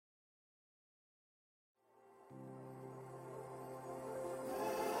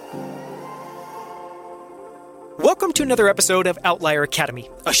Welcome to another episode of Outlier Academy,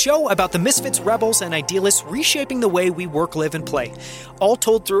 a show about the misfits, rebels, and idealists reshaping the way we work, live, and play, all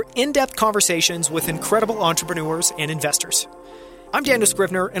told through in-depth conversations with incredible entrepreneurs and investors. I'm Daniel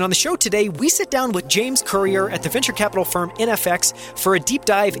Scrivner, and on the show today, we sit down with James Currier at the venture capital firm NFX for a deep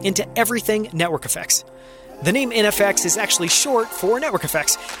dive into everything network effects. The name NFX is actually short for network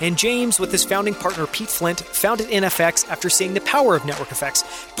effects, and James, with his founding partner Pete Flint, founded NFX after seeing the power of network effects,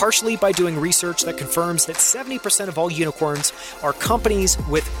 partially by doing research that confirms that 70% of all unicorns are companies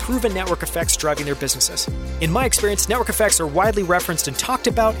with proven network effects driving their businesses. In my experience, network effects are widely referenced and talked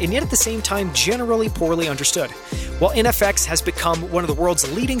about, and yet at the same time generally poorly understood. While NFX has become one of the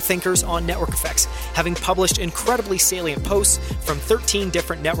world's leading thinkers on network effects, having published incredibly salient posts from 13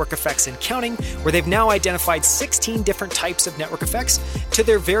 different network effects and counting, where they've now identified 16 different types of network effects, to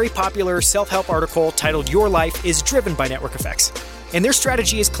their very popular self-help article titled Your Life is Driven by Network Effects. And their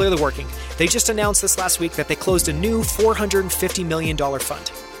strategy is clearly working. They just announced this last week that they closed a new $450 million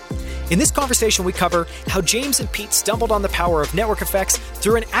fund. In this conversation, we cover how James and Pete stumbled on the power of network effects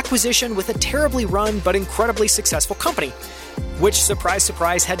through an acquisition with a terribly run but incredibly successful company, which, surprise,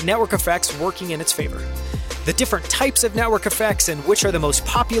 surprise, had network effects working in its favor. The different types of network effects and which are the most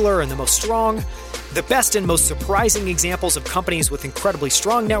popular and the most strong, the best and most surprising examples of companies with incredibly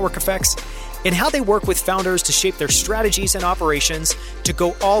strong network effects, and how they work with founders to shape their strategies and operations to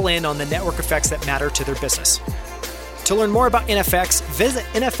go all in on the network effects that matter to their business. To learn more about NFX, visit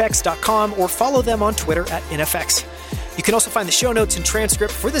nfx.com or follow them on Twitter at NFX. You can also find the show notes and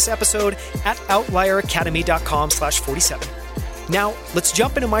transcript for this episode at outlieracademy.com/47. Now, let's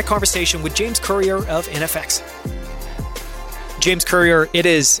jump into my conversation with James Currier of NFX. James Currier, it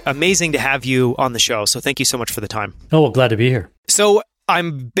is amazing to have you on the show, so thank you so much for the time. Oh, well, glad to be here. So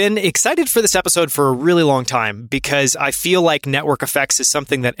I've been excited for this episode for a really long time because I feel like network effects is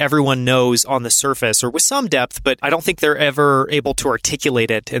something that everyone knows on the surface or with some depth, but I don't think they're ever able to articulate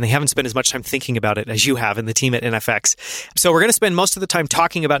it, and they haven't spent as much time thinking about it as you have and the team at NFX. So we're going to spend most of the time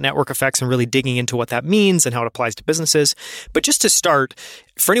talking about network effects and really digging into what that means and how it applies to businesses. But just to start,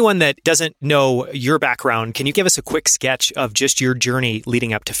 for anyone that doesn't know your background, can you give us a quick sketch of just your journey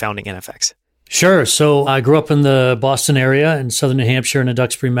leading up to founding NFX? Sure. So I grew up in the Boston area in southern New Hampshire and in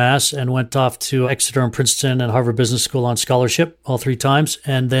Duxbury, Mass, and went off to Exeter and Princeton and Harvard Business School on scholarship all three times,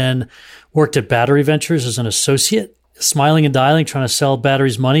 and then worked at Battery Ventures as an associate, smiling and dialing, trying to sell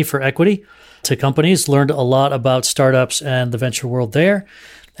batteries money for equity to companies. Learned a lot about startups and the venture world there,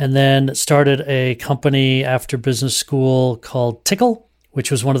 and then started a company after business school called Tickle, which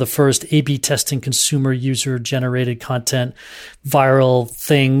was one of the first A/B testing consumer user-generated content viral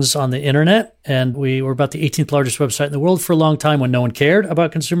things on the internet. And we were about the 18th largest website in the world for a long time when no one cared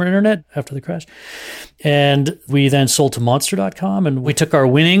about consumer internet after the crash. And we then sold to Monster.com, and we took our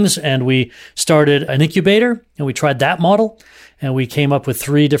winnings and we started an incubator, and we tried that model. And we came up with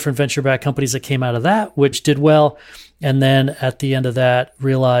 3 different venture-backed companies that came out of that, which did well. And then at the end of that,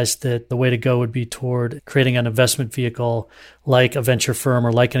 realized that the way to go would be toward creating an investment vehicle like a venture firm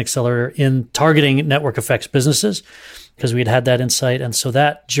or like an accelerator in targeting network effects businesses, because we'd had that insight. And so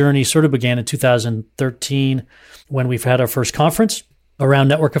that journey sort of began in 2013 when we've had our first conference around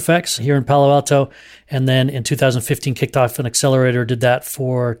network effects here in Palo Alto. And then in 2015, kicked off an accelerator, did that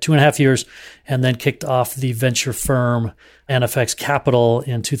for 2.5 years, and then kicked off the venture firm NFX Capital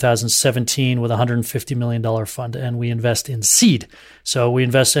in 2017 with a $150 million fund. And we invest in seed. So we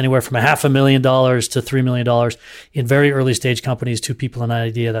invest anywhere from $500,000 to $3 million in very early stage companies, 2 people, an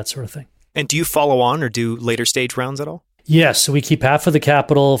idea, that sort of thing. And do you follow on or do later stage rounds at all? Yes. So we keep half of the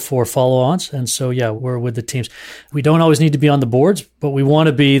capital for follow-ons. And so, yeah, we're with the teams. We don't always need to be on the boards, but we want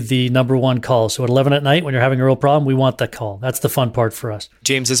to be the number one call. So at 11 at night, when you're having a real problem, we want that call. That's the fun part for us.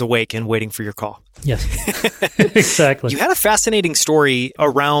 James is awake and waiting for your call. Yes, exactly. You had a fascinating story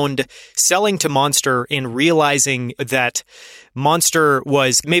around selling to Monster and realizing that Monster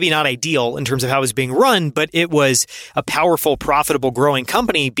was maybe not ideal in terms of how it was being run, but it was a powerful, profitable, growing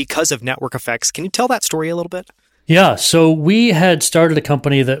company because of network effects. Can you tell that story a little bit? Yeah. So we had started a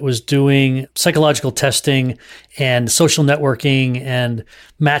company that was doing psychological testing and social networking and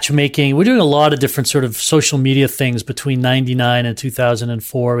matchmaking. We're doing a lot of different sort of social media things between 99 and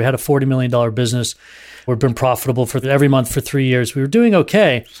 2004. We had a $40 million business. We've been profitable for every month for 3 years. We were doing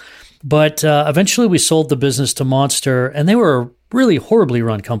okay. But eventually we sold the business to Monster, and they were really horribly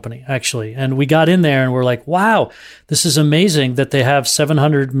run company, actually. And we got in there and we're like, wow, this is amazing that they have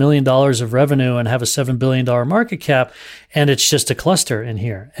 $700 million of revenue and have a $7 billion market cap. And it's just a cluster in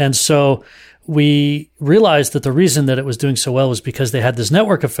here. And so we realized that the reason that it was doing so well was because they had this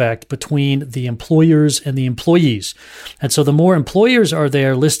network effect between the employers and the employees. And so the more employers are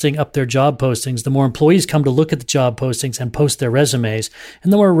there listing up their job postings, the more employees come to look at the job postings and post their resumes.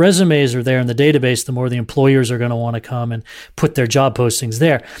 And the more resumes are there in the database, the more the employers are going to want to come and put their job postings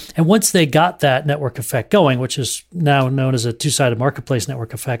there. And once they got that network effect going, which is now known as a two-sided marketplace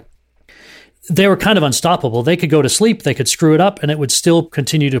network effect, they were kind of unstoppable. They could go to sleep, they could screw it up, and it would still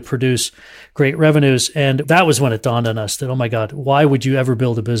continue to produce great revenues. And that was when it dawned on us that, oh my God, why would you ever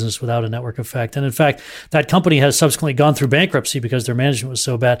build a business without a network effect? And in fact, that company has subsequently gone through bankruptcy because their management was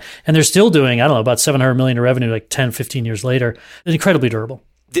so bad. And they're still doing, I don't know, about $700 million in revenue like 10, 15 years later. Incredibly durable.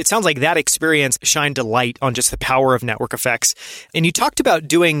 It sounds like that experience shined a light on just the power of network effects. And you talked about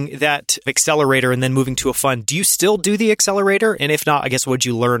doing that accelerator and then moving to a fund. Do you still do the accelerator? And if not, I guess, what did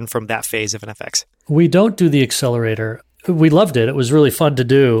you learn from that phase of NFX? We don't do the accelerator. We loved it. It was really fun to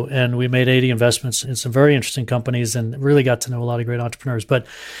do. And we made 80 investments in some very interesting companies and really got to know a lot of great entrepreneurs. But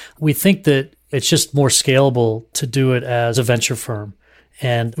we think that it's just more scalable to do it as a venture firm.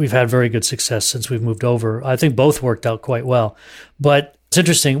 And we've had very good success since we've moved over. I think both worked out quite well. But it's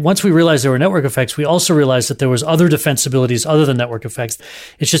interesting. Once we realized there were network effects, we also realized that there was other defensibilities other than network effects.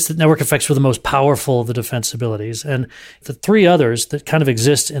 It's just that network effects were the most powerful of the defensibilities. And the three others that kind of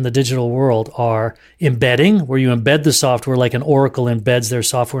exist in the digital world are embedding, where you embed the software like an Oracle embeds their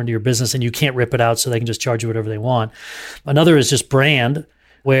software into your business and you can't rip it out so they can just charge you whatever they want. Another is just brand,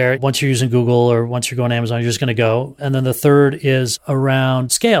 where once you're using Google or once you're going to Amazon, you're just going to go. And then the third is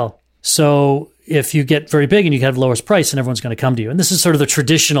around scale. So if you get very big and you have the lowest price, and everyone's going to come to you. And this is sort of the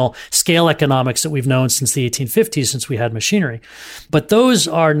traditional scale economics that we've known since the 1850s, since we had machinery. But those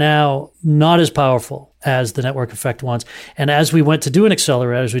are now not as powerful as the network effect ones. And as we went to do an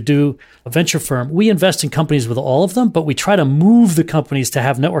accelerator, as we do a venture firm, we invest in companies with all of them, but we try to move the companies to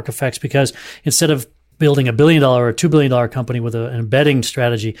have network effects, because instead of building a $1 billion or a $2 billion company with an embedding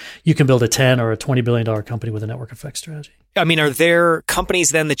strategy, you can build a $10 or a $20 billion company with a network effect strategy. I mean, are there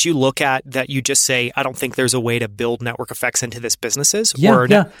companies then that you look at that you just say, I don't think there's a way to build network effects into this businesses?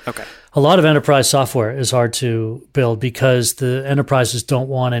 Yeah. Okay. A lot of enterprise software is hard to build because the enterprises don't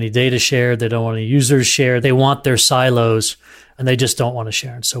want any data shared. They don't want any users shared. They want their silos and they just don't want to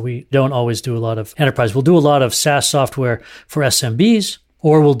share. And so we don't always do a lot of enterprise. We'll do a lot of SaaS software for SMBs,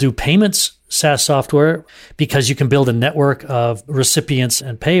 or we'll do payments SaaS software, because you can build a network of recipients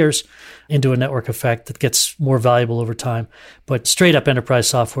and payers into a network effect that gets more valuable over time. But straight up enterprise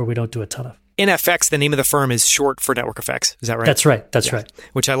software, we don't do a ton of. NFX, the name of the firm, is short for network effects. Is that right? That's right. That's right.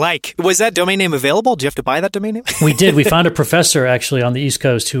 Which I like. Was that domain name available? Do you have to buy that domain name? We did. We found a professor actually on the East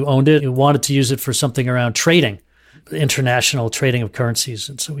Coast who owned it, who wanted to use it for something around trading, international trading of currencies.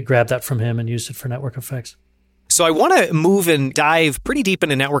 And so we grabbed that from him and used it for network effects. So I want to move and dive pretty deep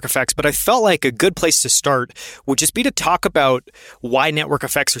into network effects, but I felt like a good place to start would just be to talk about why network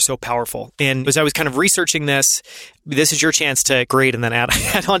effects are so powerful. And as I was kind of researching this is your chance to grade and then add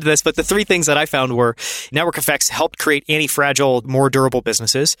on to this. But the three things that I found were network effects helped create anti-fragile, more durable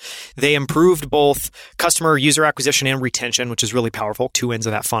businesses. They improved both customer user acquisition and retention, which is really powerful, two ends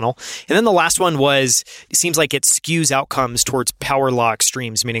of that funnel. And then the last one was, it seems like it skews outcomes towards power law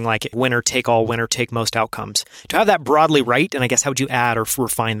extremes, meaning like winner take all, winner take most outcomes. To have that broadly right, and I guess how would you add or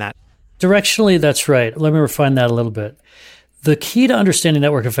refine that? Directionally, that's right. Let me refine that a little bit. The key to understanding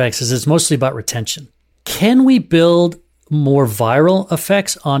network effects is it's mostly about retention. Can we build more viral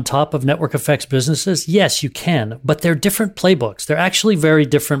effects on top of network effects businesses? Yes, you can, but they're different playbooks. They're actually very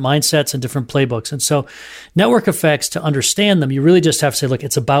different mindsets and different playbooks. And so network effects, to understand them, you really just have to say, look,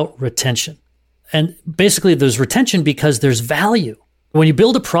 it's about retention. And basically there's retention because there's value. When you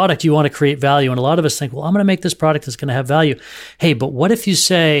build a product, you want to create value. And a lot of us think, well, I'm going to make this product that's going to have value. Hey, but what if you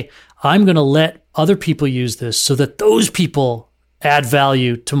say, I'm going to let other people use this so that those people add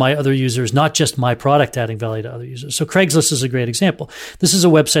value to my other users, not just my product adding value to other users. So Craigslist is a great example. This is a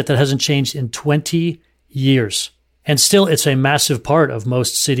website that hasn't changed in 20 years. And still, it's a massive part of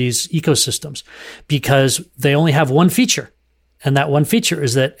most cities' ecosystems because they only have one feature. And that one feature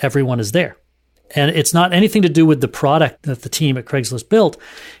is that everyone is there. And it's not anything to do with the product that the team at Craigslist built.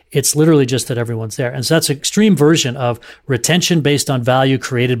 It's literally just that everyone's there. And so that's an extreme version of retention based on value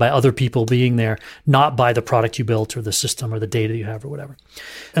created by other people being there, not by the product you built or the system or the data you have or whatever.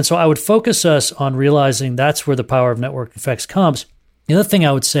 And so I would focus us on realizing that's where the power of network effects comes. The other thing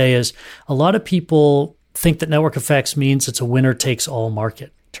I would say is a lot of people think that network effects means it's a winner takes all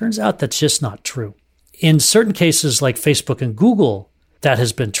market. Turns out that's just not true. In certain cases like Facebook and Google, that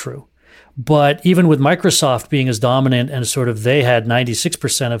has been true. But even with Microsoft being as dominant and sort of they had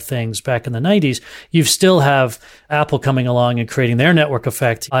 96% of things back in the 90s, you still have Apple coming along and creating their network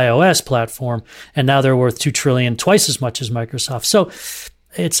effect iOS platform. And now they're worth $2 trillion, twice as much as Microsoft. So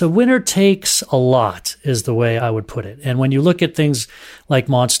it's a winner takes a lot is the way I would put it. And when you look at things like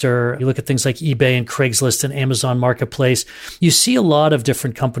Monster, you look at things like eBay and Craigslist and Amazon Marketplace, you see a lot of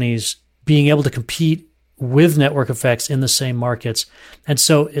different companies being able to compete with network effects in the same markets. And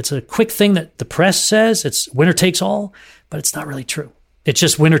so it's a quick thing that the press says it's winner takes all, but it's not really true. It's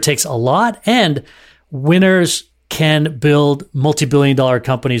just winner takes a lot, and winners can build multi-billion-dollar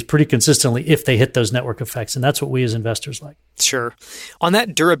companies pretty consistently if they hit those network effects. And that's what we as investors like. Sure. On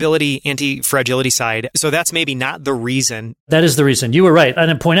that durability, anti-fragility side, so that's maybe not the reason. That is the reason. You were right. I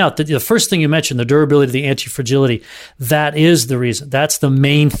didn't point out that the first thing you mentioned, the durability, the anti-fragility, that is the reason. That's the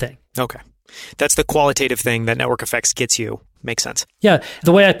main thing. Okay. That's the qualitative thing that network effects gets you. Makes sense. Yeah.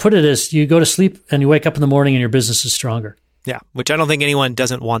 The way I put it is you go to sleep and you wake up in the morning and your business is stronger. Yeah, which I don't think anyone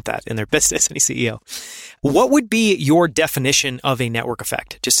doesn't want that in their business, any CEO. What would be your definition of a network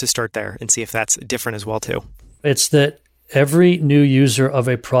effect, just to start there and see if that's different as well, too? It's that every new user of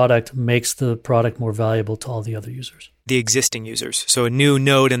a product makes the product more valuable to all the other users. The existing users. So a new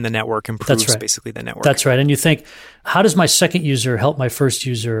node in the network improves basically the network. That's right. And you think, how does my second user help my first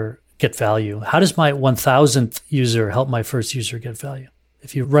user get value? How does my 1,000th user help my first user get value?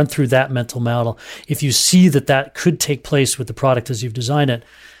 If you run through that mental model, if you see that that could take place with the product as you've designed it,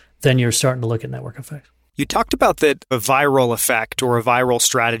 then you're starting to look at network effects. You talked about that a viral effect or a viral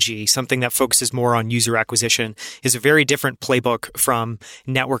strategy, something that focuses more on user acquisition, is a very different playbook from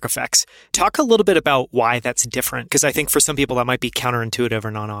network effects. Talk a little bit about why that's different, because I think for some people that might be counterintuitive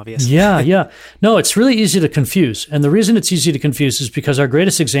or non-obvious. Yeah. No, it's really easy to confuse. And the reason it's easy to confuse is because our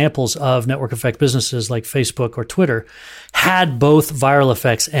greatest examples of network effect businesses like Facebook or Twitter had both viral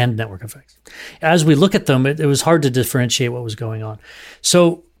effects and network effects. As we look at them, it was hard to differentiate what was going on.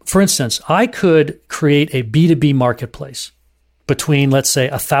 So, for instance, I could create a B2B marketplace between, let's say,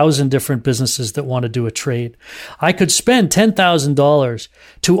 1,000 different businesses that want to do a trade. I could spend $10,000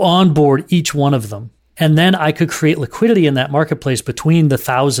 to onboard each one of them. And then I could create liquidity in that marketplace between the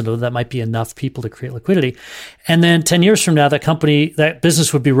 1,000, or that might be enough people to create liquidity. And then 10 years from now, that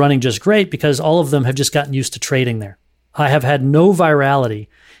business would be running just great because all of them have just gotten used to trading there. I have had no virality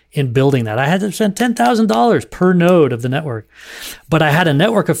in building that. I had to spend $10,000 per node of the network. But I had a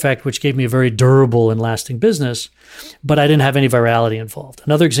network effect, which gave me a very durable and lasting business, but I didn't have any virality involved.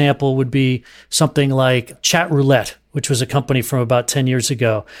 Another example would be something like Chat Roulette, which was a company from about 10 years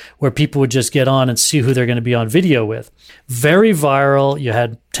ago, where people would just get on and see who they're going to be on video with. Very viral. You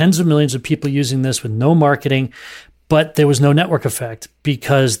had tens of millions of people using this with no marketing, but there was no network effect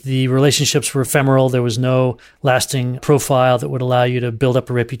because the relationships were ephemeral. There was no lasting profile that would allow you to build up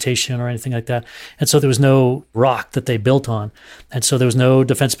a reputation or anything like that. And so there was no rock that they built on. And so there was no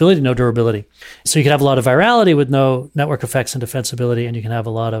defensibility, no durability. So you could have a lot of virality with no network effects and defensibility, and you can have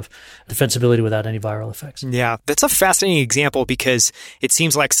a lot of defensibility without any viral effects. Yeah, that's a fascinating example because it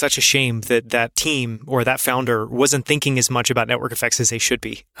seems like such a shame that that team or that founder wasn't thinking as much about network effects as they should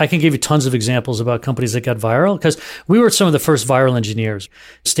be. I can give you tons of examples about companies that got viral because we were some of the first viral engineers.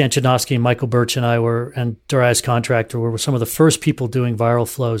 Stan Chudnovsky and Michael Birch and I and Darius Contractor were some of the first people doing viral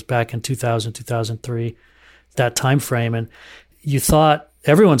flows back in 2000, 2003, that time frame. And you thought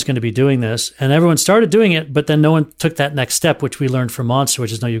everyone's going to be doing this, and everyone started doing it, but then no one took that next step, which we learned from Monster,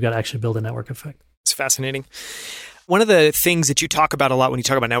 which is no, you've got to actually build a network effect. It's fascinating. One of the things that you talk about a lot when you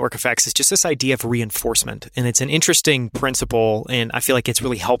talk about network effects is just this idea of reinforcement. And it's an interesting principle, and I feel like it's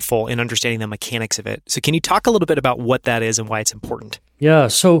really helpful in understanding the mechanics of it. So can you talk a little bit about what that is and why it's important? Yeah.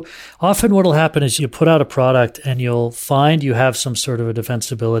 So often what will happen is you put out a product and you'll find you have some sort of a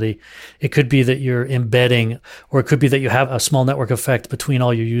defensibility. It could be that you're embedding, or it could be that you have a small network effect between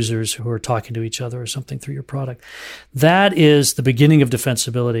all your users who are talking to each other or something through your product. That is the beginning of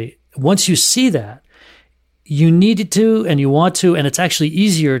defensibility. Once you see that, you need to and you want to, and it's actually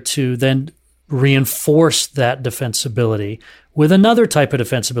easier to then reinforce that defensibility with another type of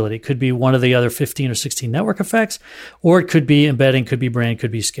defensibility. It could be one of the other 15 or 16 network effects, or it could be embedding, could be brand,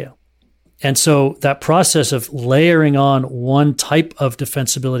 could be scale. And so that process of layering on one type of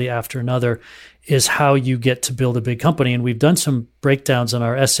defensibility after another is how you get to build a big company. And we've done some breakdowns on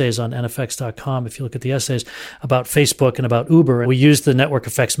our essays on nfx.com. If you look at the essays about Facebook and about Uber, and we use the network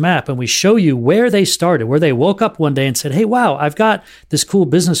effects map and we show you where they started, where they woke up one day and said, hey, wow, I've got this cool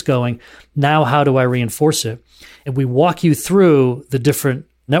business going. Now, how do I reinforce it? And we walk you through the different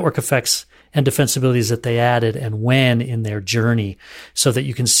network effects and defensibilities that they added and when in their journey, so that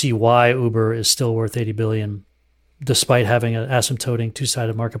you can see why Uber is still worth $80 billion despite having an asymptoting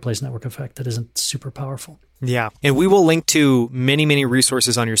two-sided marketplace network effect that isn't super powerful. Yeah. And we will link to many, many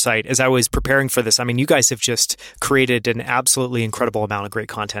resources on your site. As I was preparing for this, I mean, you guys have just created an absolutely incredible amount of great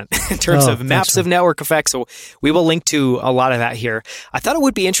content in terms of maps of network effects. So we will link to a lot of that here. I thought it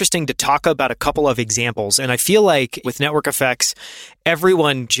would be interesting to talk about a couple of examples. And I feel like with network effects,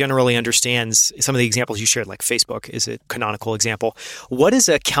 everyone generally understands some of the examples you shared, like Facebook is a canonical example. What is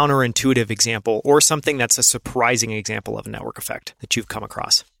a counterintuitive example or something that's a surprising example of a network effect that you've come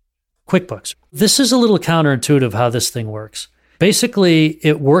across? QuickBooks. This is a little counterintuitive how this thing works. Basically,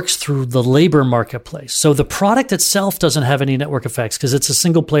 it works through the labor marketplace. So the product itself doesn't have any network effects because it's a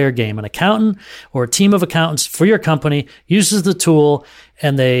single player game. An accountant or a team of accountants for your company uses the tool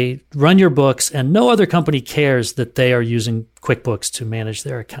and they run your books, and no other company cares that they are using QuickBooks to manage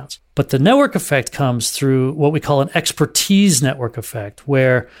their accounts. But the network effect comes through what we call an expertise network effect,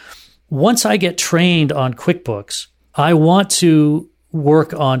 where once I get trained on QuickBooks, I want to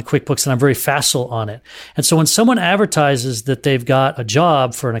work on QuickBooks and I'm very facile on it. And so when someone advertises that they've got a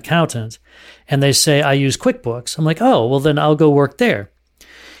job for an accountant and they say, I use QuickBooks, I'm like, oh, well, then I'll go work there.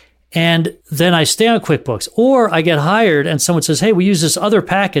 And then I stay on QuickBooks, or I get hired and someone says, hey, we use this other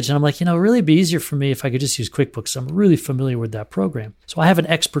package. And I'm like, it'd really be easier for me if I could just use QuickBooks. I'm really familiar with that program. So I have an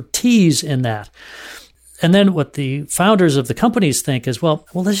expertise in that. And then what the founders of the companies think is, well,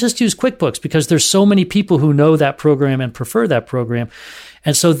 let's just use QuickBooks because there's so many people who know that program and prefer that program.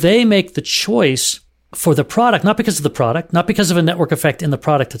 And so they make the choice for the product, not because of the product, not because of a network effect in the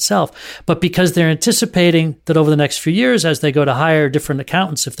product itself, but because they're anticipating that over the next few years, as they go to hire different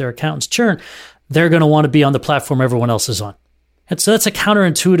accountants, if their accountants churn, they're going to want to be on the platform everyone else is on. And so that's a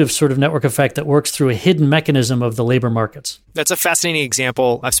counterintuitive sort of network effect that works through a hidden mechanism of the labor markets. That's a fascinating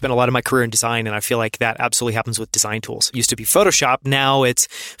example. I've spent a lot of my career in design, and I feel like that absolutely happens with design tools. It used to be Photoshop. Now it's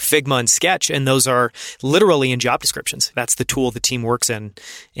Figma and Sketch, and those are literally in job descriptions. That's the tool the team works in,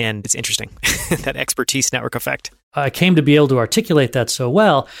 and it's interesting, that expertise network effect. I came to be able to articulate that so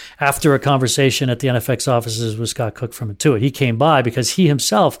well after a conversation at the NFX offices with Scott Cook from Intuit. He came by because he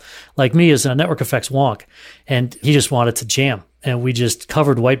himself, like me, is a network effects wonk, and he just wanted to jam. And we just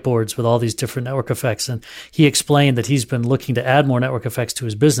covered whiteboards with all these different network effects. And he explained that he's been looking to add more network effects to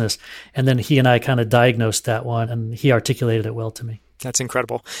his business. And then he and I kind of diagnosed that one, and he articulated it well to me. That's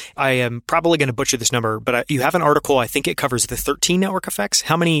incredible. I am probably going to butcher this number, but you have an article, I think it covers the 13 network effects.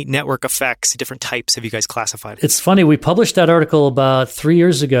 How many network effects, different types, have you guys classified? It's funny. We published that article about 3.5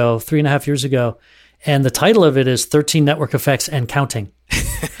 years ago. And the title of it is 13 Network Effects and Counting.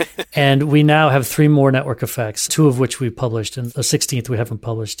 And we now have 3 more network effects, 2 of which we published, and the 16th we haven't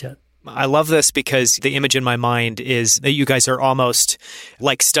published yet. I love this because the image in my mind is that you guys are almost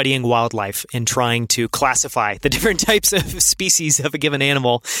like studying wildlife and trying to classify the different types of species of a given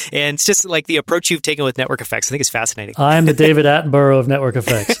animal. And it's just like the approach you've taken with network effects. I think it's fascinating. I'm the David Attenborough of network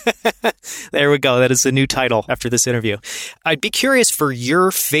effects. There we go. That is the new title after this interview. I'd be curious for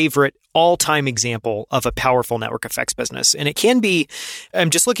your favorite all-time example of a powerful network effects business. And it can be, I'm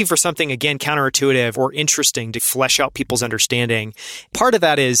just looking for something, again, counterintuitive or interesting to flesh out people's understanding. Part of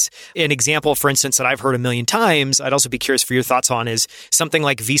that is an example, for instance, that I've heard a million times. I'd also be curious for your thoughts on is something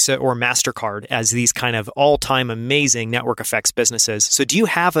like Visa or MasterCard as these kind of all-time amazing network effects businesses. So do you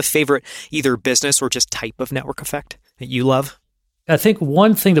have a favorite either business or just type of network effect that you love? I think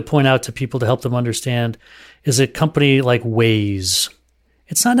one thing to point out to people to help them understand is a company like Waze.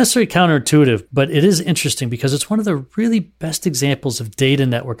 It's not necessarily counterintuitive, but it is interesting because it's one of the really best examples of data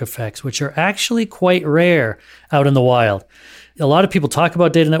network effects, which are actually quite rare out in the wild. A lot of people talk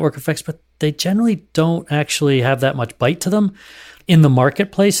about data network effects, but they generally don't actually have that much bite to them in the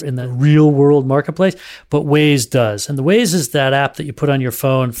marketplace, in the real world marketplace, but Waze does. And the Waze is that app that you put on your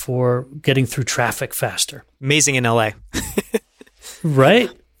phone for getting through traffic faster. Amazing in LA. Right?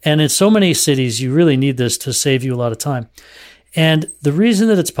 And in so many cities, you really need this to save you a lot of time. And the reason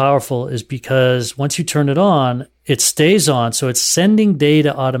that it's powerful is because once you turn it on, it stays on. So it's sending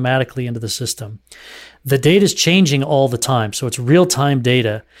data automatically into the system. The data is changing all the time. So it's real-time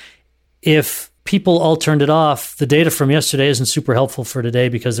data. If people all turned it off, the data from yesterday isn't super helpful for today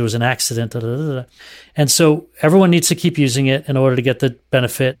because there was an accident. And so everyone needs to keep using it in order to get the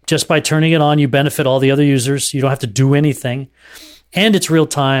benefit. Just by turning it on, you benefit all the other users. You don't have to do anything. And it's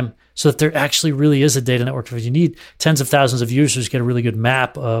real-time. So that there actually really is a data network. You need tens of thousands of users to get a really good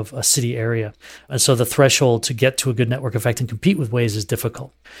map of a city area. And so the threshold to get to a good network effect and compete with Waze is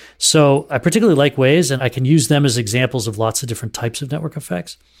difficult. So I particularly like Waze, and I can use them as examples of lots of different types of network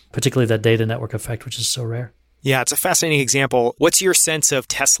effects, particularly that data network effect, which is so rare. Yeah, it's a fascinating example. What's your sense of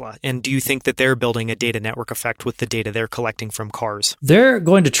Tesla? And do you think that they're building a data network effect with the data they're collecting from cars? They're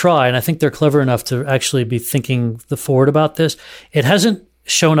going to try, and I think they're clever enough to actually be thinking forward about this. It hasn't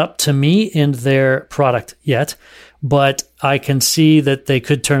shown up to me in their product yet, but I can see that they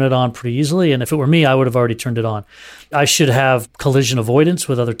could turn it on pretty easily. And if it were me, I would have already turned it on. I should have collision avoidance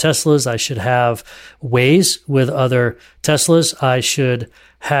with other Teslas. I should have Waze with other Teslas. I should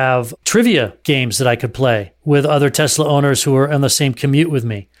have trivia games that I could play with other Tesla owners who are on the same commute with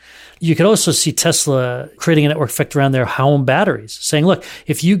me. You could also see Tesla creating a network effect around their home batteries, saying, look,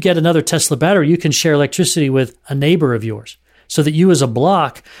 if you get another Tesla battery, you can share electricity with a neighbor of yours so that you as a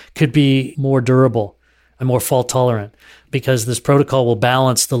block could be more durable and more fault tolerant, because this protocol will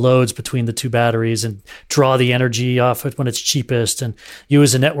balance the loads between the two batteries and draw the energy off it when it's cheapest. And you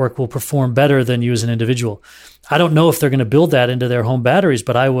as a network will perform better than you as an individual. I don't know if they're going to build that into their home batteries,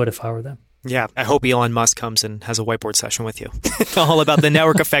 but I would if I were them. Yeah, I hope Elon Musk comes and has a whiteboard session with you. All about the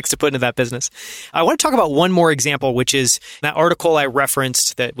network effects to put into that business. I want to talk about one more example, which is that article I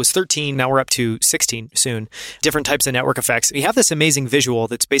referenced that was 13. Now we're up to 16 soon. Different types of network effects. We have this amazing visual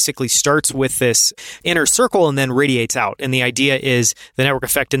that's basically starts with this inner circle and then radiates out. And the idea is the network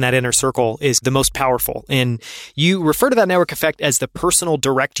effect in that inner circle is the most powerful. And you refer to that network effect as the personal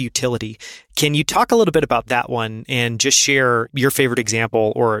direct utility. Can you talk a little bit about that one and just share your favorite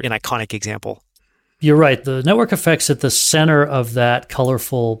example or an iconic example? You're right. The network effects at the center of that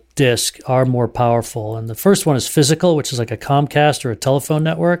colorful disk are more powerful. And the first one is physical, which is like a Comcast or a telephone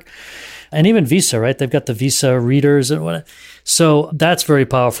network. And even Visa, right? They've got the Visa readers and what. So that's very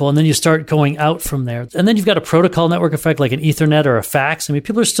powerful. And then you start going out from there. And then you've got a protocol network effect like an Ethernet or a fax. I mean,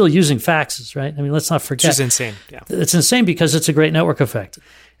 people are still using faxes, right? I mean, let's not forget. Which is insane. Yeah. It's insane because it's a great network effect.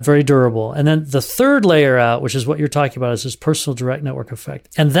 Very durable. And then the third layer out, which is what you're talking about, is this personal direct network effect.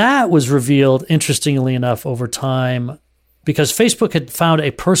 And that was revealed, interestingly enough, over time because Facebook had found a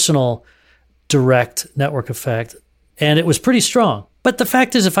personal direct network effect, and it was pretty strong. But the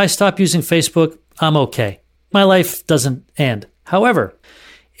fact is, if I stop using Facebook, I'm okay. My life doesn't end. However,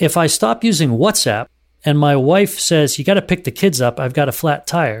 if I stop using WhatsApp and my wife says, you got to pick the kids up, I've got a flat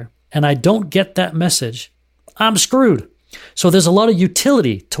tire, and I don't get that message, I'm screwed. So there's a lot of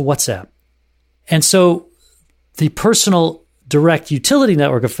utility to WhatsApp. And so the personal direct utility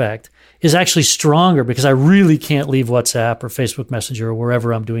network effect is actually stronger because I really can't leave WhatsApp or Facebook Messenger or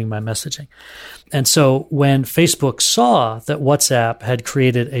wherever I'm doing my messaging. And so when Facebook saw that WhatsApp had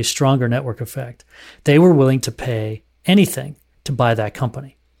created a stronger network effect, they were willing to pay anything to buy that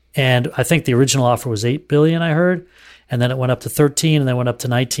company. And I think the original offer was $8 billion, I heard. And then it went up to 13 and then went up to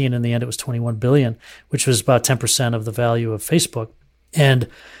 19. In the end, it was 21 billion, which was about 10% of the value of Facebook. And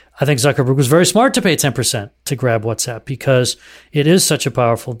I think Zuckerberg was very smart to pay 10% to grab WhatsApp because it is such a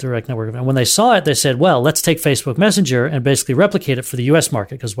powerful direct network. And when they saw it, they said, well, let's take Facebook Messenger and basically replicate it for the US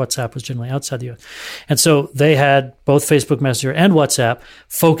market because WhatsApp was generally outside the US. And so they had both Facebook Messenger and WhatsApp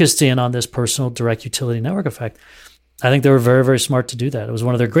focused in on this personal direct utility network effect. I think they were very, very smart to do that. It was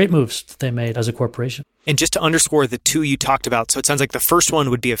one of their great moves that they made as a corporation. And just to underscore the two you talked about, so it sounds like the first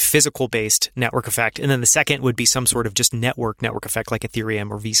one would be a physical-based network effect, and then the second would be some sort of just network effect like Ethereum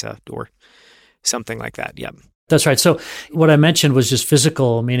or Visa or something like that. Yeah. That's right. So what I mentioned was just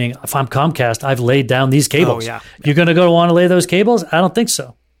physical, meaning if I'm Comcast, I've laid down these cables. Oh, yeah. You're going to want to lay those cables? I don't think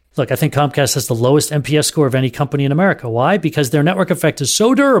so. Look, I think Comcast has the lowest NPS score of any company in America. Why? Because their network effect is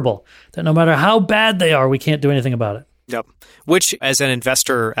so durable that no matter how bad they are, we can't do anything about it. Yep. Which, as an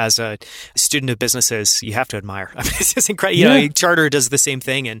investor, as a student of businesses, you have to admire. I mean, it's just incredible. You know, Charter does the same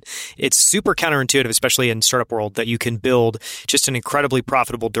thing, and it's super counterintuitive, especially in startup world, that you can build just an incredibly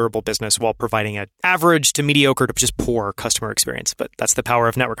profitable, durable business while providing an average to mediocre to just poor customer experience. But that's the power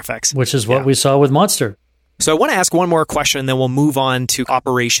of network effects. Which is what we saw with Monster. So I want to ask one more question, and then we'll move on to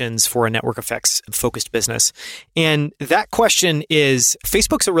operations for a network effects focused business. And that question is,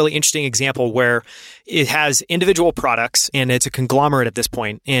 Facebook's a really interesting example where it has individual products and it's a conglomerate at this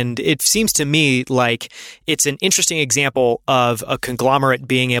point. And it seems to me like it's an interesting example of a conglomerate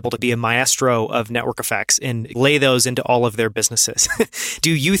being able to be a maestro of network effects and lay those into all of their businesses. Do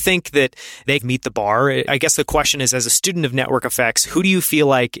you think that they meet the bar? I guess the question is, as a student of network effects, who do you feel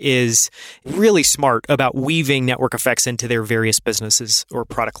like is really smart about weaving network effects into their various businesses or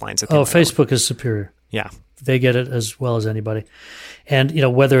product lines? Facebook is superior. Yeah. They get it as well as anybody. And, you know,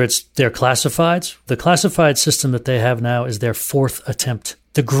 whether it's their classifieds, the classified system that they have now is their fourth attempt.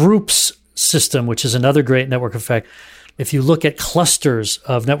 The groups system, which is another great network effect, if you look at clusters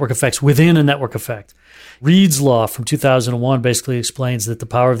of network effects within a network effect, Reed's law from 2001 basically explains that the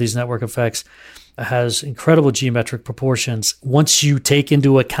power of these network effects has incredible geometric proportions once you take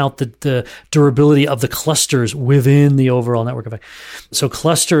into account the durability of the clusters within the overall network effect. So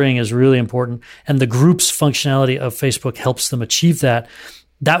clustering is really important, and the groups functionality of Facebook helps them achieve that.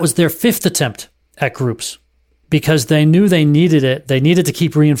 That was their 5th attempt at groups because they knew they needed it. They needed to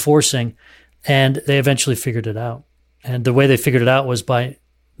keep reinforcing, and they eventually figured it out. And the way they figured it out was by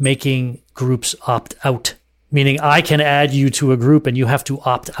making groups opt out, meaning I can add you to a group and you have to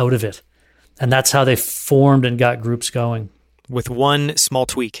opt out of it. And that's how they formed and got groups going. With one small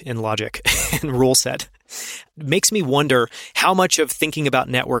tweak in logic and rule set. It makes me wonder how much of thinking about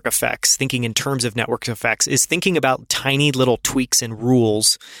network effects, thinking in terms of network effects, is thinking about tiny little tweaks and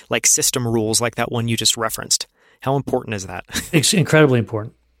rules, like system rules, like that one you just referenced. How important is that? It's incredibly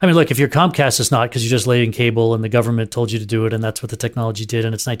important. I mean, look, if you're Comcast, it's not because you just laid in cable and the government told you to do it and that's what the technology did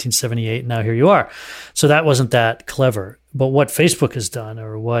and it's 1978 and now here you are. So that wasn't that clever. But what Facebook has done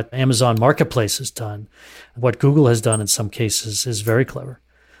or what Amazon Marketplace has done, what Google has done in some cases is very clever,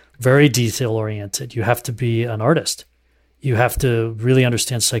 very detail-oriented. You have to be an artist. You have to really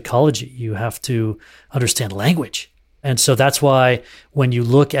understand psychology. You have to understand language. And so that's why when you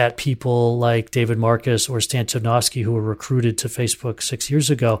look at people like David Marcus or Stan Chudnovsky, who were recruited to Facebook 6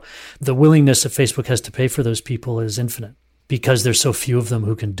 years ago, the willingness that Facebook has to pay for those people is infinite because there's so few of them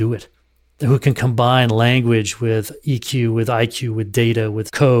who can do it, who can combine language with EQ, with IQ, with data,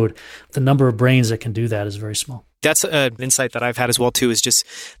 with code. The number of brains that can do that is very small. That's an insight that I've had as well, too, is just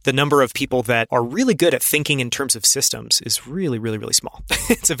the number of people that are really good at thinking in terms of systems is really, really, really small.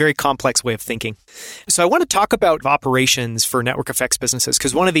 It's a very complex way of thinking. So I want to talk about operations for network effects businesses,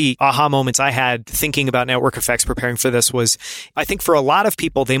 because one of the aha moments I had thinking about network effects preparing for this was, I think for a lot of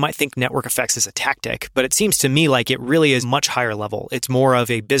people, they might think network effects is a tactic, but it seems to me like it really is much higher level. It's more of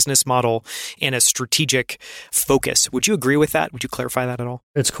a business model and a strategic focus. Would you agree with that? Would you clarify that at all?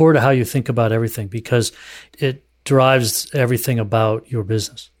 It's core to how you think about everything because it drives everything about your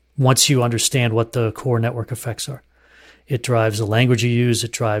business. Once you understand what the core network effects are, it drives the language you use,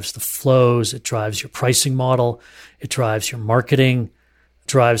 it drives the flows, it drives your pricing model, it drives your marketing, it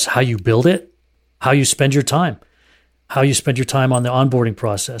drives how you build it, how you spend your time on the onboarding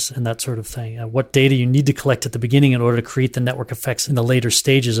process and that sort of thing. What data you need to collect at the beginning in order to create the network effects in the later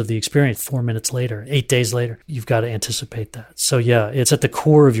stages of the experience, 4 minutes later, 8 days later. You've got to anticipate that. So yeah, it's at the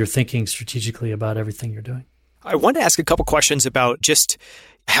core of your thinking strategically about everything you're doing. I want to ask a couple questions about just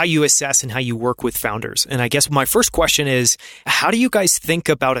how you assess and how you work with founders. And I guess my first question is, how do you guys think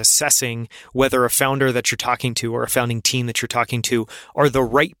about assessing whether a founder that you're talking to or a founding team that you're talking to are the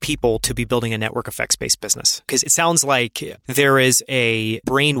right people to be building a network effects-based business? Because it sounds like there is a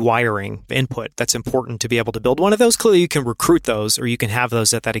brain wiring input that's important to be able to build one of those. Clearly, you can recruit those or you can have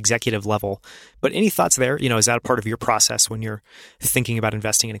those at that executive level. But any thoughts there? Is that a part of your process when you're thinking about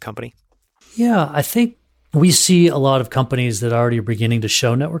investing in a company? Yeah, I think we see a lot of companies that already are beginning to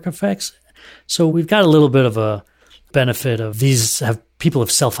show network effects. So we've got a little bit of a benefit of people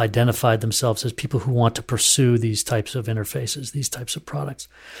have self-identified themselves as people who want to pursue these types of interfaces, these types of products.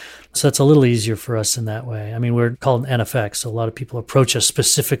 So it's a little easier for us in that way. I mean, we're called NFX, so a lot of people approach us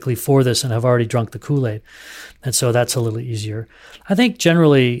specifically for this and have already drunk the Kool-Aid. And so that's a little easier. I think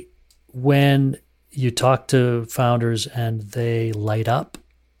generally when you talk to founders and they light up,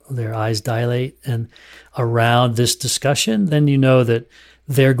 their eyes dilate and around this discussion, then you know that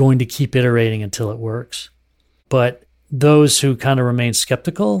they're going to keep iterating until it works. But those who kind of remain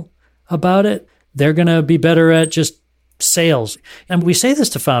skeptical about it, they're going to be better at just sales. And we say this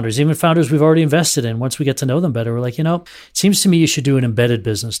to founders, even founders we've already invested in. Once we get to know them better, we're like, it seems to me you should do an embedded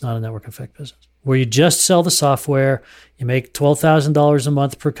business, not a network effect business, where you just sell the software, you make $12,000 a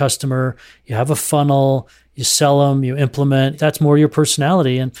month per customer, you have a funnel, you sell them, you implement. That's more your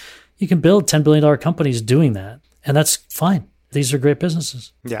personality. And you can build $10 billion companies doing that. And that's fine. These are great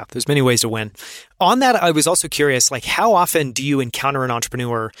businesses. Yeah, there's many ways to win. On that, I was also curious, how often do you encounter an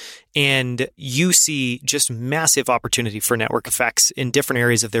entrepreneur and you see just massive opportunity for network effects in different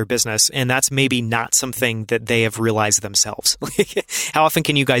areas of their business, and that's maybe not something that they have realized themselves? How often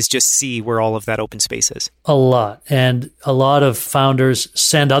can you guys just see where all of that open space is? A lot. And a lot of founders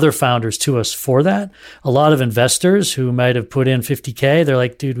send other founders to us for that. A lot of investors who might have put in $50K, they're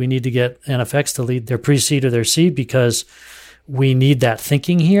like, dude, we need to get NFX to lead their pre-seed or their seed because we need that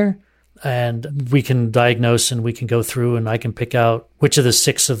thinking here, and we can diagnose and we can go through and I can pick out which of the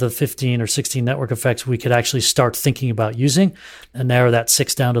 6 of the 15 or 16 network effects we could actually start thinking about using and narrow that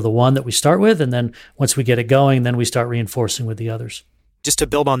 6 down to the one that we start with. And then once we get it going, then we start reinforcing with the others. Just to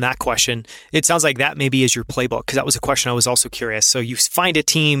build on that question, it sounds like that maybe is your playbook, because that was a question I was also curious. So you find a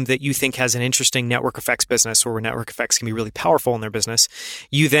team that you think has an interesting network effects business, or where network effects can be really powerful in their business.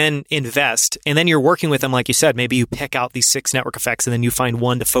 You then invest, and then you're working with them, like you said. Maybe you pick out these 6 network effects, and then you find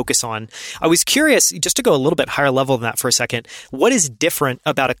one to focus on. I was curious, just to go a little bit higher level than that for a second, what is different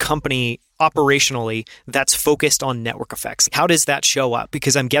about a company operationally that's focused on network effects? How does that show up?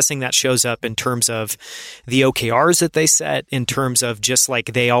 Because I'm guessing that shows up in terms of the OKRs that they set, in terms of just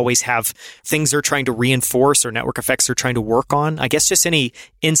like they always have things they're trying to reinforce or network effects they're trying to work on. I guess just any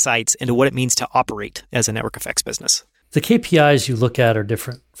insights into what it means to operate as a network effects business. The KPIs you look at are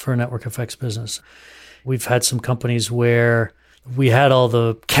different for a network effects business. We've had some companies where we had all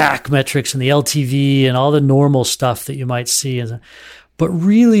the CAC metrics and the LTV and all the normal stuff that you might see. But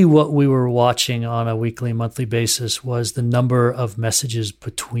really what we were watching on a weekly, monthly basis was the number of messages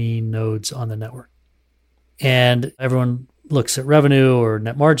between nodes on the network. And everyone looks at revenue or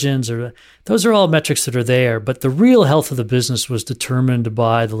net margins, or those are all metrics that are there. But the real health of the business was determined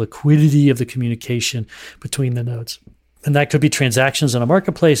by the liquidity of the communication between the nodes. And that could be transactions on a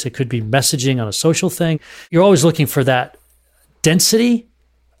marketplace. It could be messaging on a social thing. You're always looking for that density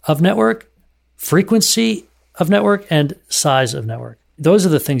of network, frequency of network, and size of network. Those are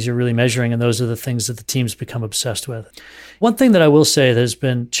the things you're really measuring, and those are the things that the teams become obsessed with. One thing that I will say that has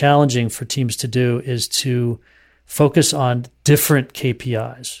been challenging for teams to do is to focus on different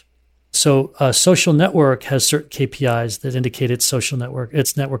KPIs. So a social network has certain KPIs that indicate its social network,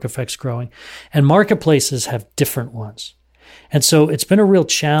 its network effects growing, and marketplaces have different ones. And so it's been a real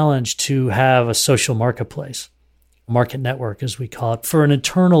challenge to have a social marketplace, market network, as we call it, for an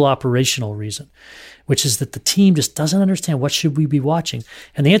internal operational reason, which is that the team just doesn't understand what should we be watching.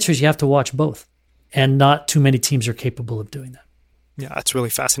 And the answer is you have to watch both. And not too many teams are capable of doing that. Yeah, that's really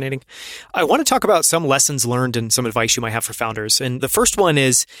fascinating. I want to talk about some lessons learned and some advice you might have for founders. And the first one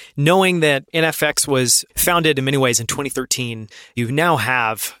is knowing that NFX was founded in many ways in 2013. You now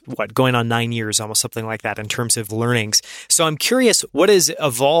have, going on 9 years, almost something like that in terms of learnings. So I'm curious, what has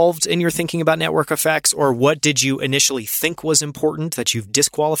evolved in your thinking about network effects, or what did you initially think was important that you've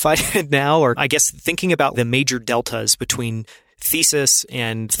disqualified now? Or I guess thinking about the major deltas between thesis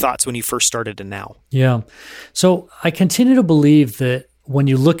and thoughts when you first started and now. Yeah. So I continue to believe that when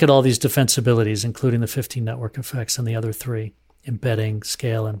you look at all these defensibilities, including the 15 network effects and the other 3, embedding,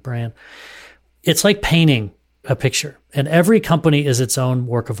 scale, and brand, it's like painting a picture. And every company is its own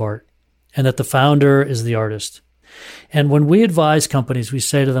work of art, and that the founder is the artist. And when we advise companies, we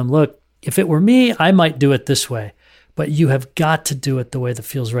say to them, look, if it were me, I might do it this way. But you have got to do it the way that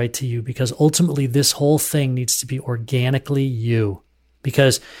feels right to you, because ultimately this whole thing needs to be organically you.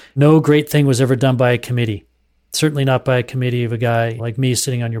 Because no great thing was ever done by a committee, certainly not by a committee of a guy like me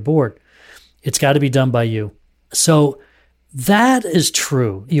sitting on your board. It's got to be done by you. So that is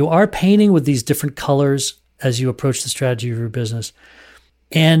true. You are painting with these different colors as you approach the strategy of your business.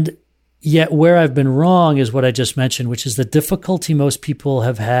 And yet where I've been wrong is what I just mentioned, which is the difficulty most people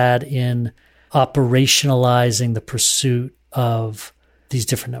have had in operationalizing the pursuit of these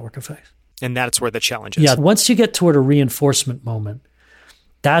different network effects. And that's where the challenge is. Yeah. Once you get toward a reinforcement moment,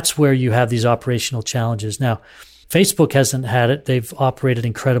 that's where you have these operational challenges. Now, Facebook hasn't had it. They've operated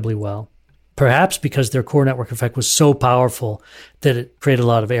incredibly well, perhaps because their core network effect was so powerful that it created a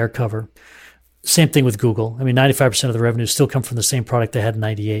lot of air cover. Same thing with Google. I mean, 95% of the revenue still come from the same product they had in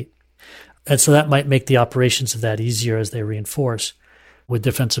 98. And so that might make the operations of that easier as they reinforce with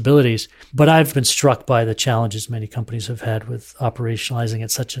defensibilities. But I've been struck by the challenges many companies have had with operationalizing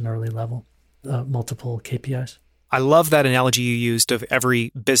at such an early level, multiple KPIs. I love that analogy you used of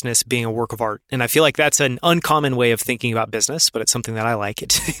every business being a work of art. And I feel like that's an uncommon way of thinking about business, but it's something that I like.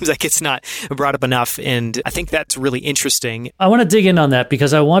 It seems like it's not brought up enough. And I think that's really interesting. I want to dig in on that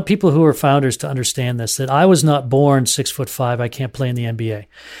because I want people who are founders to understand this, that I was not born 6'5". I can't play in the NBA.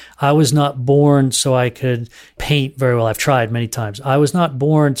 I was not born so I could paint very well. I've tried many times. I was not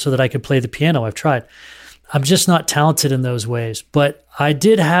born so that I could play the piano. I've tried. I'm just not talented in those ways, but I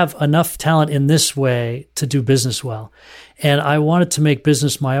did have enough talent in this way to do business well. And I wanted to make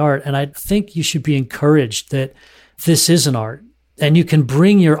business my art. And I think you should be encouraged that this is an art and you can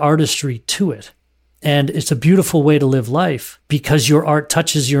bring your artistry to it. And it's a beautiful way to live life because your art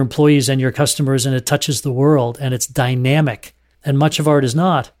touches your employees and your customers and it touches the world and it's dynamic. And much of art is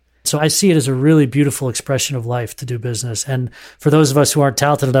not. So I see it as a really beautiful expression of life to do business. And for those of us who aren't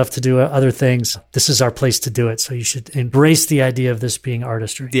talented enough to do other things, this is our place to do it. So you should embrace the idea of this being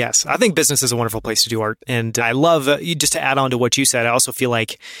artistry. Yes, I think business is a wonderful place to do art. And I love, just to add on to what you said, I also feel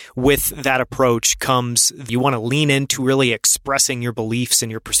like with that approach comes, you want to lean into really expressing your beliefs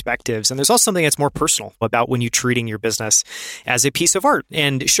and your perspectives. And there's also something that's more personal about when you're treating your business as a piece of art.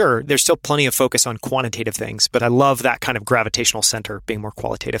 And sure, there's still plenty of focus on quantitative things, but I love that kind of gravitational center being more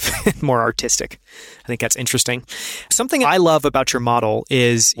qualitative. More artistic. I think that's interesting. Something I love about your model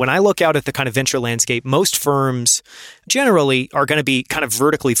is when I look out at the kind of venture landscape, most firms generally are going to be kind of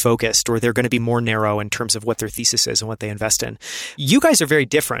vertically focused, or they're going to be more narrow in terms of what their thesis is and what they invest in. You guys are very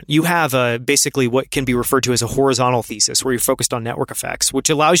different. You have basically what can be referred to as a horizontal thesis, where you're focused on network effects, which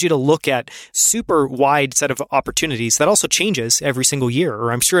allows you to look at super wide set of opportunities that also changes every single year,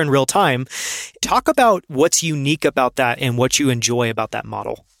 or I'm sure in real time. Talk about what's unique about that and what you enjoy about that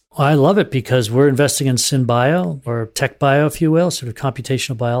model. Well, I love it because we're investing in SynBio, or tech bio, if you will, sort of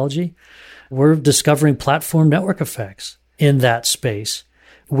computational biology. We're discovering platform network effects in that space.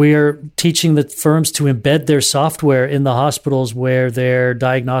 We're teaching the firms to embed their software in the hospitals where their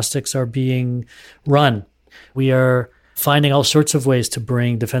diagnostics are being run. We are finding all sorts of ways to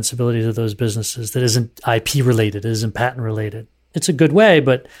bring defensibility to those businesses that isn't IP related, isn't patent related. It's a good way,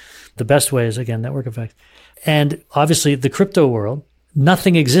 but the best way is, again, network effects. And obviously the crypto world,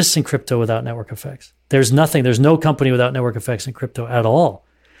 nothing exists in crypto without network effects. There's no company without network effects in crypto at all.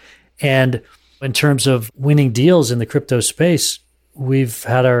 And in terms of winning deals in the crypto space, we've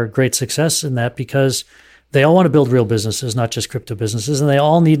had our great success in that because they all want to build real businesses, not just crypto businesses, and they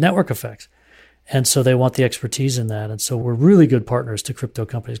all need network effects. And so they want the expertise in that. And so we're really good partners to crypto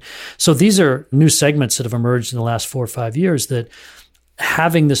companies. So these are new segments that have emerged in the last 4 or 5 years that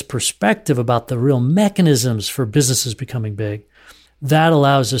having this perspective about the real mechanisms for businesses becoming big, that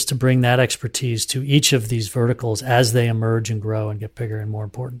allows us to bring that expertise to each of these verticals as they emerge and grow and get bigger and more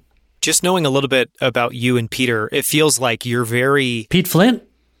important. Just knowing a little bit about you and Peter, it feels like you're very... Pete Flint?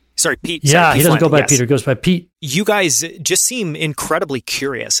 Sorry, Pete. Yeah, Pete he doesn't Flint. go by Yes. Peter, he goes by Pete. You guys just seem incredibly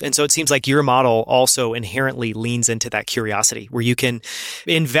curious. And so it seems like your model also inherently leans into that curiosity, where you can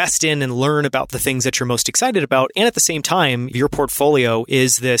invest in and learn about the things that you're most excited about. And at the same time, your portfolio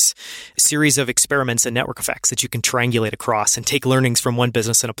is this series of experiments and network effects that you can triangulate across and take learnings from one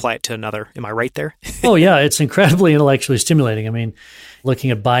business and apply it to another. Am I right there? Oh, yeah. It's incredibly intellectually stimulating. I mean,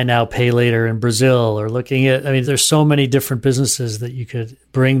 looking at buy now, pay later in Brazil, or there's so many different businesses that you could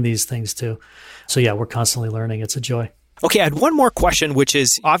bring these things to. So yeah, we're constantly learning. It's a joy. Okay, I had one more question, which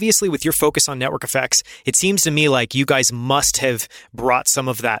is obviously with your focus on network effects, it seems to me like you guys must have brought some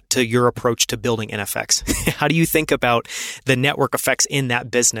of that to your approach to building NFX. How do you think about the network effects in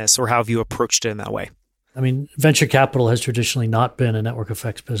that business, or how have you approached it in that way? I mean, venture capital has traditionally not been a network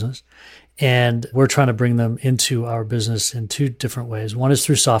effects business, and we're trying to bring them into our business in 2 different ways. One is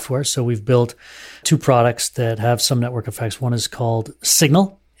through software. So we've built 2 products that have some network effects. One is called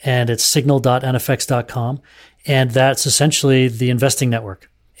Signal, and it's signal.nfx.com. And that's essentially the investing network.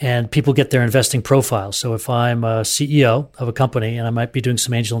 And people get their investing profiles. So if I'm a CEO of a company and I might be doing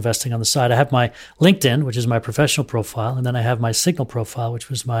some angel investing on the side, I have my LinkedIn, which is my professional profile, and then I have my Signal profile,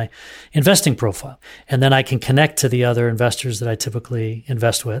 which was my investing profile. And then I can connect to the other investors that I typically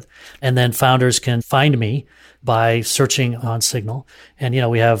invest with. And then founders can find me by searching on Signal. And,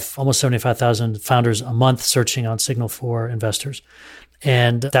 we have almost 75,000 founders a month searching on Signal for investors.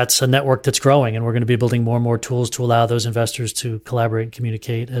 And that's a network that's growing, and we're going to be building more and more tools to allow those investors to collaborate and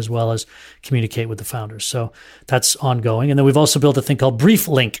communicate, as well as communicate with the founders. So that's ongoing. And then we've also built a thing called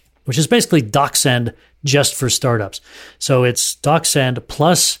BriefLink, which is basically DocSend just for startups. So it's DocSend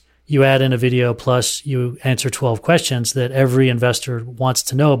plus you add in a video, plus you answer 12 questions that every investor wants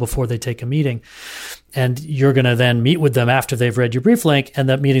to know before they take a meeting. And you're going to then meet with them after they've read your BriefLink, and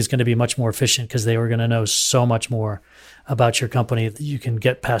that meeting is going to be much more efficient because they are going to know so much more about your company that you can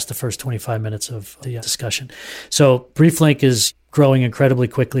get past the first 25 minutes of the discussion. So BriefLink is growing incredibly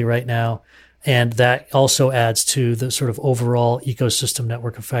quickly right now, and that also adds to the sort of overall ecosystem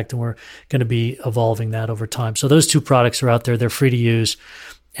network effect, and we're going to be evolving that over time. So those 2 products are out there. They're free to use,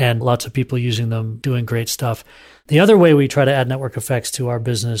 and lots of people using them, doing great stuff. The other way we try to add network effects to our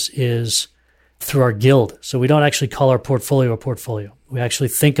business is through our guild. So we don't actually call our portfolio a portfolio. We actually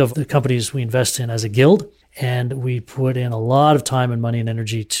think of the companies we invest in as a guild, and we put in a lot of time and money and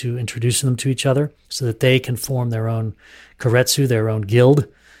energy to introducing them to each other so that they can form their own keiretsu, their own guild,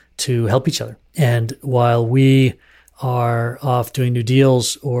 to help each other. And while we are off doing new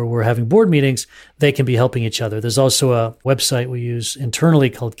deals or we're having board meetings, they can be helping each other. There's also a website we use internally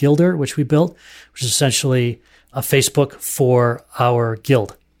called Gilder, which we built, which is essentially a Facebook for our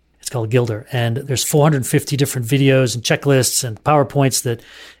guild. called Gilder. And there's 450 different videos and checklists and PowerPoints that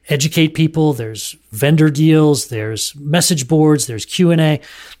educate people. There's vendor deals, there's message boards, there's Q&A.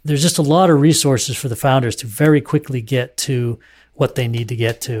 There's just a lot of resources for the founders to very quickly get to what they need to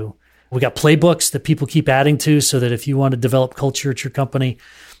get to. We got playbooks that people keep adding to so that if you want to develop culture at your company,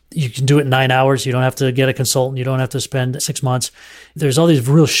 you can do it in 9 hours. You don't have to get a consultant. You don't have to spend 6 months. There's all these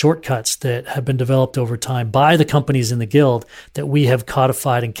real shortcuts that have been developed over time by the companies in the Guild that we have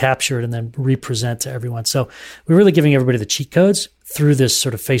codified and captured and then represent to everyone. So we're really giving everybody the cheat codes through this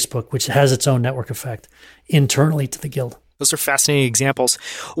sort of Facebook, which has its own network effect internally to the Guild. Those are fascinating examples.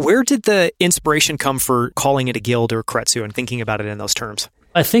 Where did the inspiration come for calling it a guild or keiretsu and thinking about it in those terms?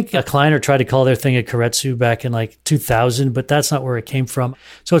 I think Kleiner tried to call their thing a keiretsu back in like 2000, but that's not where it came from.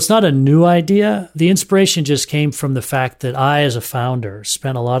 So it's not a new idea. The inspiration just came from the fact that I, as a founder,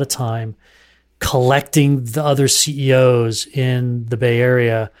 spent a lot of time collecting the other CEOs in the Bay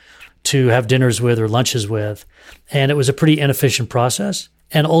Area to have dinners with or lunches with. And it was a pretty inefficient process.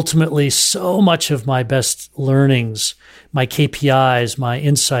 And ultimately, so much of my best learnings, my KPIs, my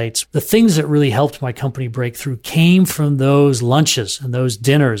insights, the things that really helped my company break through came from those lunches and those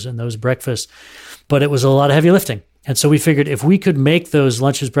dinners and those breakfasts. But it was a lot of heavy lifting. And so we figured if we could make those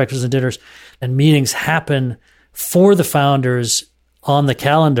lunches, breakfasts, and dinners and meetings happen for the founders on the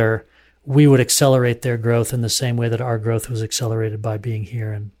calendar, we would accelerate their growth in the same way that our growth was accelerated by being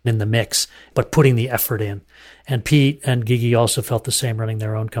here and in the mix, but putting the effort in. And Pete and Gigi also felt the same running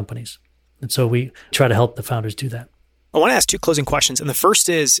their own companies. And so we try to help the founders do that. I want to ask 2 closing questions. And the first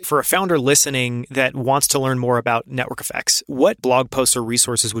is, for a founder listening that wants to learn more about network effects, what blog posts or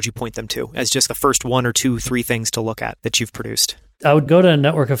resources would you point them to as just the first 1 or 2, 3 things to look at that you've produced? I would go to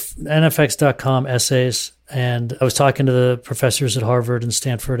nfx.com essays, and I was talking to the professors at Harvard and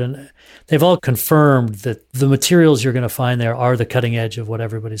Stanford, and they've all confirmed that the materials you're going to find there are the cutting edge of what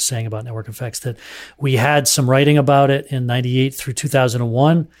everybody's saying about network effects, that we had some writing about it in 98 through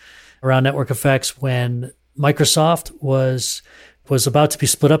 2001 around network effects when Microsoft was about to be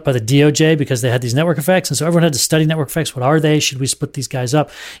split up by the DOJ because they had these network effects. And so everyone had to study network effects. What are they? Should we split these guys up?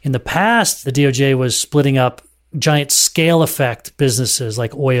 In the past, the DOJ was splitting up giant scale effect businesses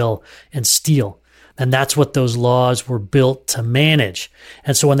like oil and steel. And that's what those laws were built to manage.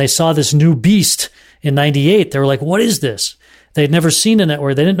 And so when they saw this new beast in 98, they were like, what is this? They had never seen a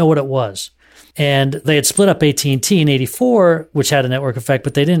network. They didn't know what it was. And they had split up AT&T in 84, which had a network effect,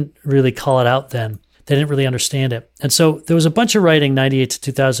 but they didn't really call it out then. They didn't really understand it. And so there was a bunch of writing 98 to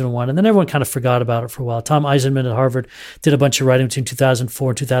 2001, and then everyone kind of forgot about it for a while. Tom Eisenman at Harvard did a bunch of writing between 2004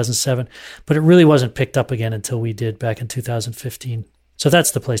 and 2007, but it really wasn't picked up again until we did back in 2015. So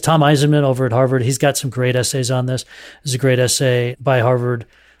that's the place. Tom Eisenman over at Harvard, he's got some great essays on this. There's a great essay by Harvard,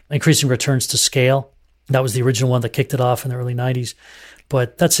 Increasing Returns to Scale. That was the original one that kicked it off in the early 90s.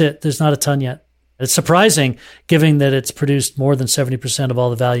 But that's it. There's not a ton yet. It's surprising, given that it's produced more than 70% of all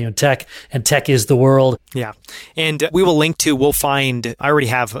the value in tech, and tech is the world. Yeah. And we'll find, I already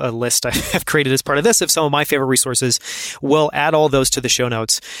have a list I have created as part of this of some of my favorite resources. We'll add all those to the show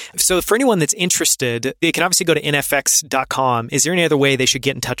notes. So for anyone that's interested, they can obviously go to nfx.com. Is there any other way they should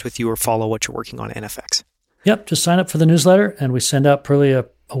get in touch with you or follow what you're working on at NFX? Yep. Just sign up for the newsletter, and we send out probably a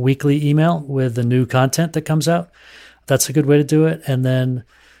weekly email with the new content that comes out. That's a good way to do it. And then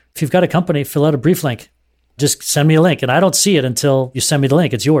if you've got a company, fill out a brief link. Just send me a link. And I don't see it until you send me the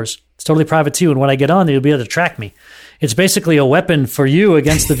link. It's yours. It's totally private to you. And when I get on, you'll be able to track me. It's basically a weapon for you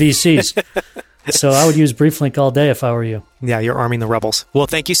against the VCs. So I would use brief link all day if I were you. Yeah, you're arming the rebels. Well,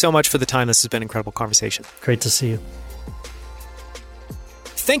 thank you so much for the time. This has been an incredible conversation. Great to see you.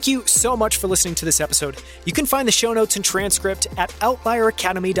 Thank you so much for listening to this episode. You can find the show notes and transcript at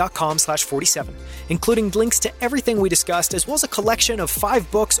outlieracademy.com/47, including links to everything we discussed, as well as a collection of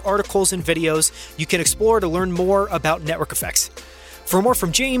 5 books, articles, and videos you can explore to learn more about network effects. For more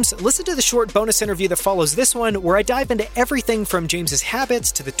from James, listen to the short bonus interview that follows this one, where I dive into everything from James's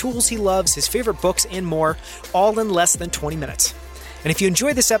habits to the tools he loves, his favorite books, and more, all in less than 20 minutes. And if you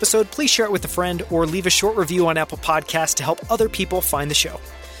enjoyed this episode, please share it with a friend or leave a short review on Apple Podcasts to help other people find the show.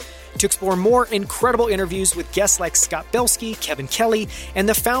 To explore more incredible interviews with guests like Scott Belsky, Kevin Kelly, and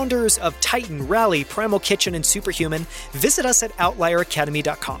the founders of Titan, Rally, Primal Kitchen, and Superhuman, visit us at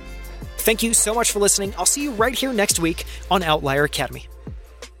outlieracademy.com. Thank you so much for listening. I'll see you right here next week on Outlier Academy.